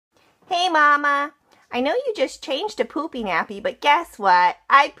Hey Mama, I know you just changed a poopy nappy, but guess what?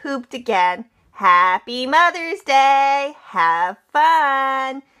 I pooped again. Happy Mother's Day! Have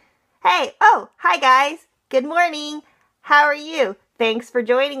fun! Hey, oh, hi guys. Good morning. How are you? Thanks for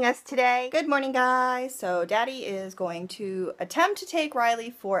joining us today. Good morning, guys. So Daddy is going to attempt to take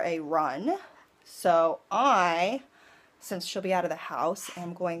Riley for a run. So since she'll be out of the house,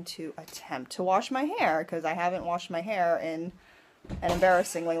 am going to attempt to wash my hair because I haven't washed my hair in an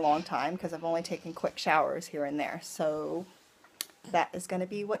embarrassingly long time because I've only taken quick showers here and there. So that is going to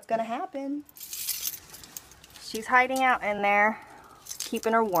be what's going to happen. She's hiding out in there,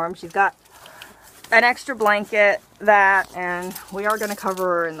 keeping her warm. She's got an extra blanket, and we are going to cover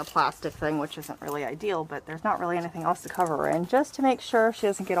her in the plastic thing, which isn't really ideal, but there's not really anything else to cover her in, just to make sure she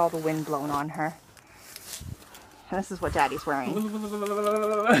doesn't get all the wind blown on her. And this is what Daddy's wearing.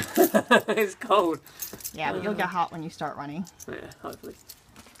 It's cold. Yeah, but you'll get hot when you start running. Yeah, hopefully.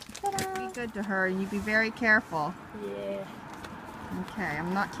 Be good to her, and you be very careful. Yeah. Okay,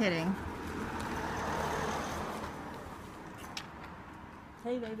 I'm not kidding.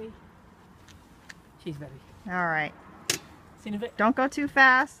 Hey, baby. She's ready. Alright. See you in a bit. Don't go too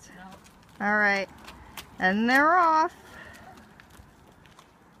fast. No. Alright. And they're off.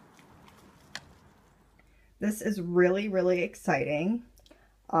 This is really, really exciting.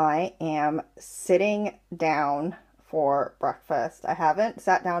 I am sitting down for breakfast. I haven't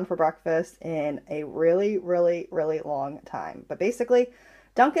sat down for breakfast in a really, really, really long time. But basically,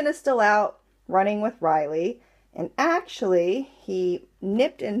 Duncan is still out running with Riley. And actually, he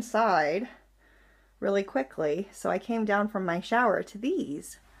nipped inside really quickly. So I came down from my shower to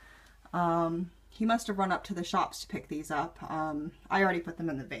these. He must have run up to the shops to pick these up. I already put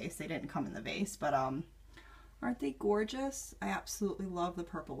them in the vase. They didn't come in the vase, but aren't they gorgeous? I absolutely love the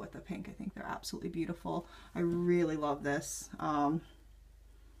purple with the pink. I think they're absolutely beautiful. I really love this. No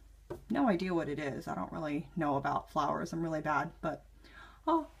idea what it is. I don't really know about flowers. I'm really bad, but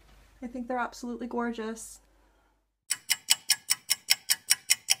oh, I think they're absolutely gorgeous.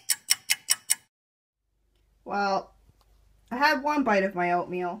 Well, I had one bite of my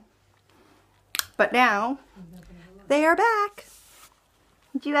oatmeal, but now they are back.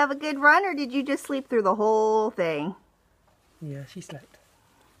 Did you have a good run, or did you just sleep through the whole thing? Yeah, she slept.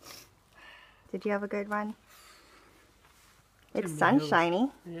 Did you have a good run? It's It's in the hills.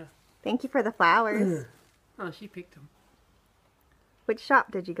 sunshiny. Yeah. Thank you for the flowers. Oh, she picked them. Which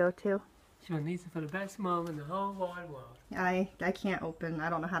shop did you go to? She went, these are for the best mom in the whole wide world. I can't open. I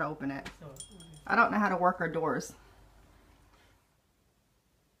don't know how to open it. So, I don't know how to work our doors.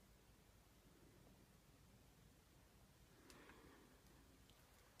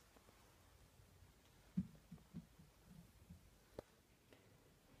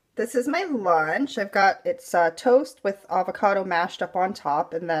 This is my lunch. I've got, it's toast with avocado mashed up on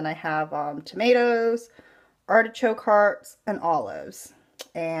top, and then I have tomatoes, artichoke hearts, and olives.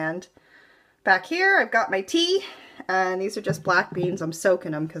 And back here I've got my tea, and these are just black beans. I'm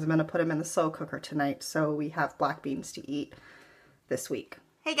soaking them because I'm going to put them in the slow cooker tonight, so we have black beans to eat this week.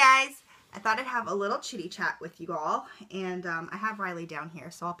 Hey guys, I thought I'd have a little chitty chat with you all, and I have Riley down here,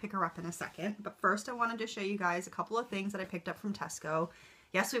 so I'll pick her up in a second. But first I wanted to show you guys a couple of things that I picked up from Tesco.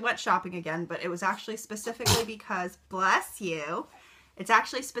 Yes, we went shopping again, but it was actually specifically because, bless you, it's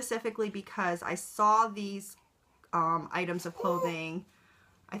actually specifically because I saw these items of clothing,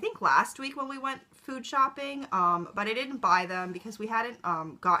 I think last week when we went food shopping, but I didn't buy them because we hadn't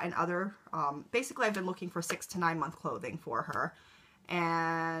gotten other, basically I've been looking for 6 to 9 month clothing for her,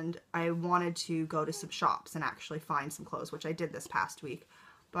 and I wanted to go to some shops and actually find some clothes, which I did this past week,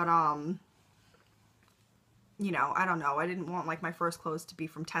 but you know, I don't know, I didn't want like my first clothes to be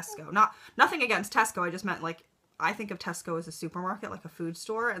from Tesco. Nothing against Tesco, I just meant like, I think of Tesco as a supermarket, like a food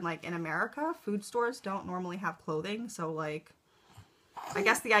store, and like in America, food stores don't normally have clothing, so like, I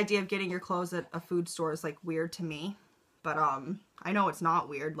guess the idea of getting your clothes at a food store is like weird to me, but I know it's not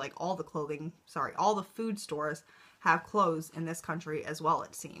weird. Like all the food stores have clothes in this country as well,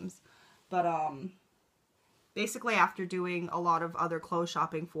 it seems. But basically after doing a lot of other clothes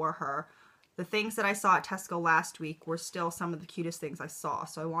shopping for her, the things that I saw at Tesco last week were still some of the cutest things I saw.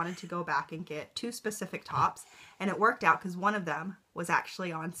 So I wanted to go back and get 2 specific tops, and it worked out because one of them was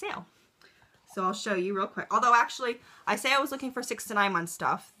actually on sale. So I'll show you real quick. Although actually, I say I was looking for 6 to 9 month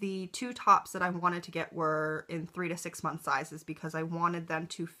stuff. The 2 tops that I wanted to get were in 3 to 6 month sizes because I wanted them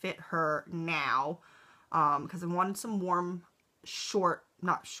to fit her now. Because I wanted some warm,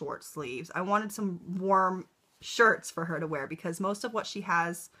 not short sleeves. I wanted some warm shirts for her to wear because most of what she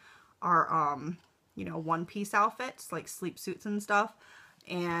has are, you know, one-piece outfits, like sleep suits and stuff.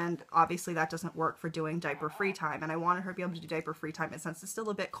 And obviously that doesn't work for doing diaper free time. And I wanted her to be able to do diaper free time. And since it's still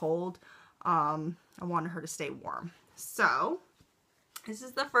a bit cold, I wanted her to stay warm. So this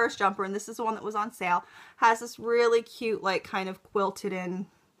is the first jumper, and this is the one that was on sale. Has this really cute, like, kind of quilted in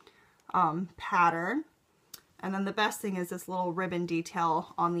pattern. And then the best thing is this little ribbon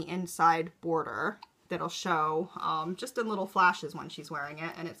detail on the inside border that'll show just in little flashes when she's wearing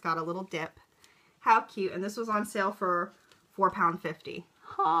it. And it's got a little dip. How cute. And this was on sale for £4.50.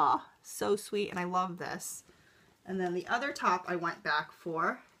 Ha, so sweet, and I love this. And then the other top I went back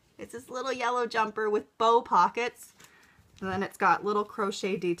for. It's this little yellow jumper with bow pockets. And then it's got little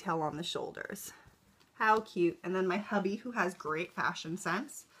crochet detail on the shoulders. How cute. And then my hubby, who has great fashion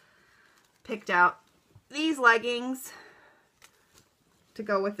sense, picked out these leggings to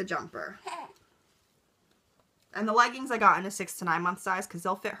go with the jumper. And the leggings I got in a 6 to 9 month size because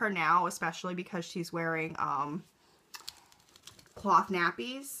they'll fit her now, especially because she's wearing cloth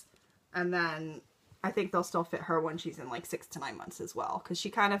nappies. And then I think they'll still fit her when she's in like 6 to 9 months as well, because she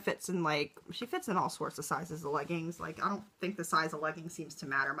kind of fits in, like, she fits in all sorts of sizes of leggings. Like, I don't think the size of leggings seems to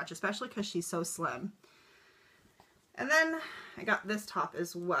matter much, especially because she's so slim. And then I got this top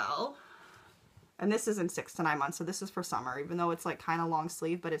as well, and this is in 6 to 9 months, so this is for summer, even though it's like kind of long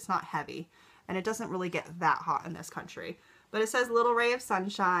sleeve, but it's not heavy, and it doesn't really get that hot in this country. But it says little ray of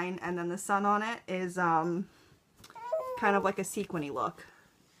sunshine, and then the sun on it is kind of like a sequiny look.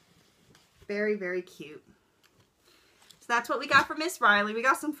 Very, very cute. So that's what we got from Miss Riley. We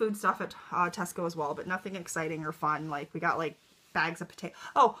got some food stuff at Tesco as well, but nothing exciting or fun. Like, we got like bags of potato.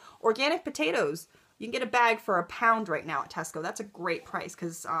 Oh, organic potatoes. You can get a bag for £1 right now at Tesco. That's a great price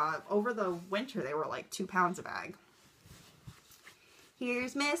because over the winter they were like £2 a bag.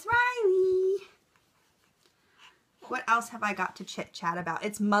 Here's Miss Riley. What else have I got to chit chat about?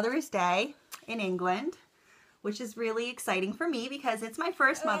 It's Mother's Day in England, which is really exciting for me because it's my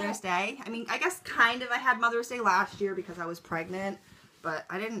first Mother's Day. I mean, I guess kind of I had Mother's Day last year because I was pregnant, but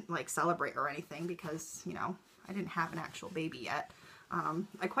I didn't like celebrate or anything because, you know, I didn't have an actual baby yet.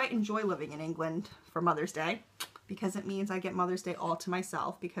 I quite enjoy living in England for Mother's Day because it means I get Mother's Day all to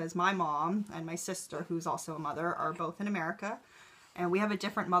myself because my mom and my sister, who's also a mother, are both in America. And we have a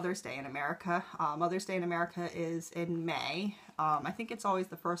different Mother's Day in America. Mother's Day in America is in May. I think it's always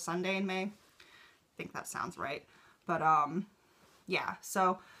the first Sunday in May. I think that sounds right. But yeah,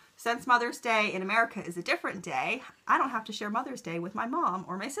 so since Mother's Day in America is a different day, I don't have to share Mother's Day with my mom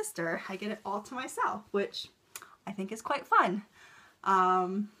or my sister. I get it all to myself, which I think is quite fun.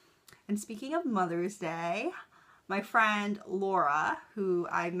 And speaking of Mother's Day, my friend Laura, who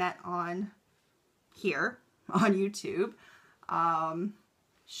I met on here on YouTube,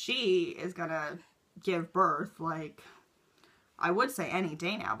 she is gonna give birth, like, I would say any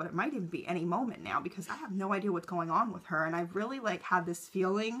day now, but it might even be any moment now because I have no idea what's going on with her. And I've really like had this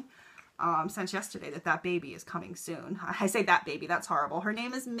feeling since yesterday that that baby is coming soon. I say that baby, that's horrible. Her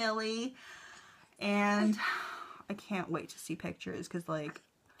name is Millie, and I can't wait to see pictures because, like,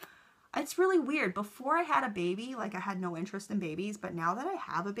 it's really weird. Before I had a baby, like, I had no interest in babies, but now that I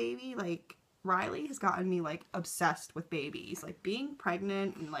have a baby, like, Riley has gotten me, like, obsessed with babies. Like, being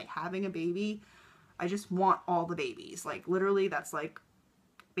pregnant and, like, having a baby, I just want all the babies. Like, literally, that's, like,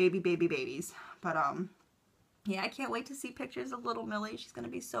 babies. But, yeah, I can't wait to see pictures of little Millie. She's gonna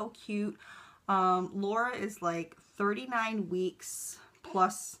be so cute. Laura is, like, 39 weeks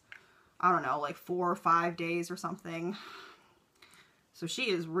plus, I don't know, like 4 or 5 days or something. So she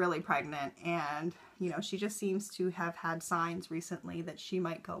is really pregnant, and, you know, she just seems to have had signs recently that she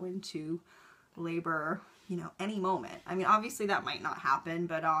might go into labor, you know, any moment. I mean, obviously that might not happen,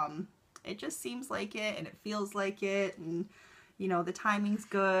 but it just seems like it, and it feels like it, and, you know, the timing's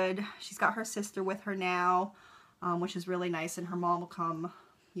good. She's got her sister with her now, which is really nice, and her mom will come,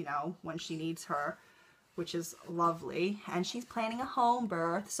 you know, when she needs her, which is lovely. And she's planning a home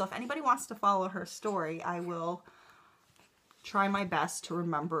birth, so if anybody wants to follow her story, I will try my best to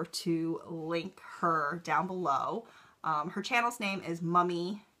remember to link her down below. Her channel's name is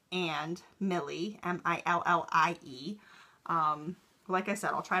Mummy and Millie, M-I-L-L-I-E. Like I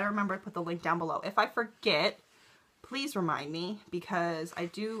said, I'll try to remember to put the link down below. If I forget, please remind me, because I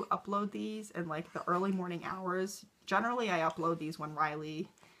do upload these in like the early morning hours. Generally, I upload these when Riley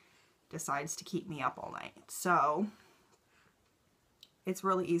decides to keep me up all night. So it's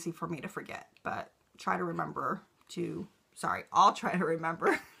really easy for me to forget, but try to remember to, sorry, I'll try to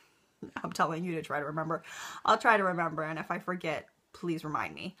remember. I'm telling you to try to remember. I'll try to remember, and if I forget, please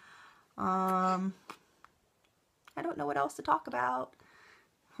remind me. I don't know what else to talk about.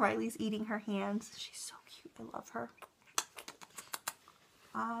 Riley's eating her hands. She's so cute. I love her.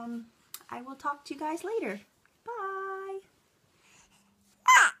 I will talk to you guys later. Bye.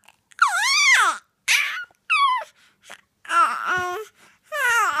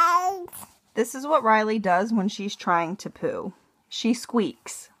 This is what Riley does when she's trying to poo. She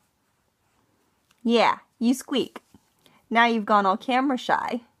squeaks. Yeah, you squeak. Now you've gone all camera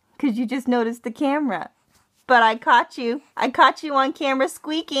shy because you just noticed the camera. But I caught you. I caught you on camera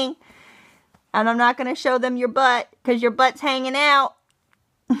squeaking. And I'm not going to show them your butt because your butt's hanging out.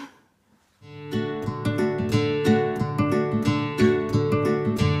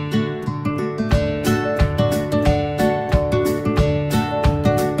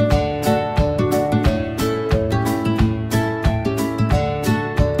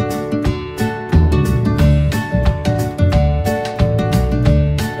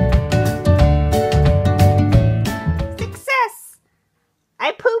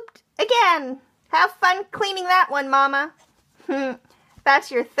 Have fun cleaning that one, Mama. That's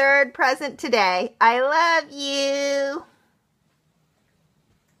your third present today. I love you.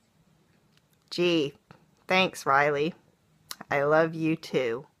 Gee, thanks, Riley. I love you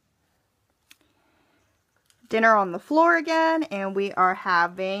too. Dinner on the floor again, and we are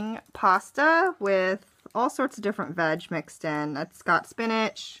having pasta with all sorts of different veg mixed in. It's got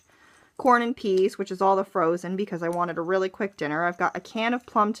spinach, corn and peas, which is all the frozen because I wanted a really quick dinner. I've got a can of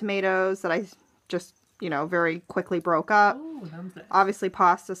plum tomatoes that I just, you know, very quickly broke up. Ooh, obviously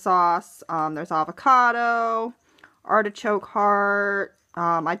pasta sauce. There's avocado, artichoke heart.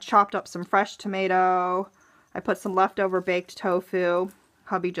 I chopped up some fresh tomato. I put some leftover baked tofu.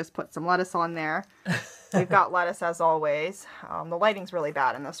 Hubby just put some lettuce on there. We've got lettuce as always. The lighting's really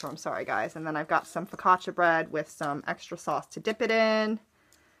bad in this room. Sorry, guys. And then I've got some focaccia bread with some extra sauce to dip it in.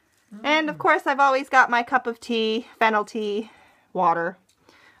 And of course, I've always got my cup of tea, fennel tea, water,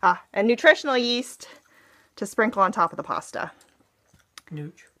 and nutritional yeast to sprinkle on top of the pasta.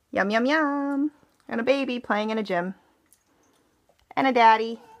 Nooch. Yum, yum, yum. And a baby playing in a gym. And a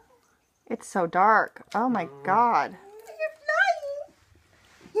daddy. It's so dark. Oh my God. You're flying.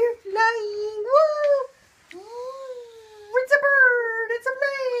 You're flying. Whoa. It's a bird. It's a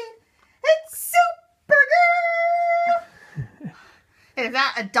plane. It's Supergirl. Is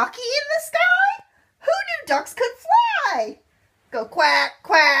that a ducky in the sky? Who knew ducks could fly? Go quack,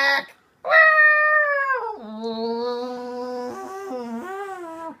 quack.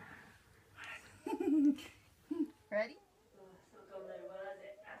 Ready?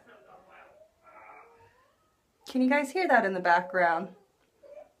 Can you guys hear that in the background?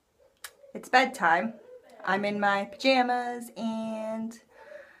 It's bedtime. I'm in my pajamas and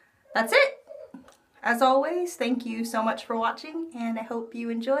that's it. As always, thank you so much for watching, and I hope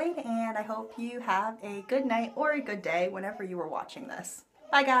you enjoyed, and I hope you have a good night or a good day whenever you are watching this.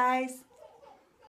 Bye, guys.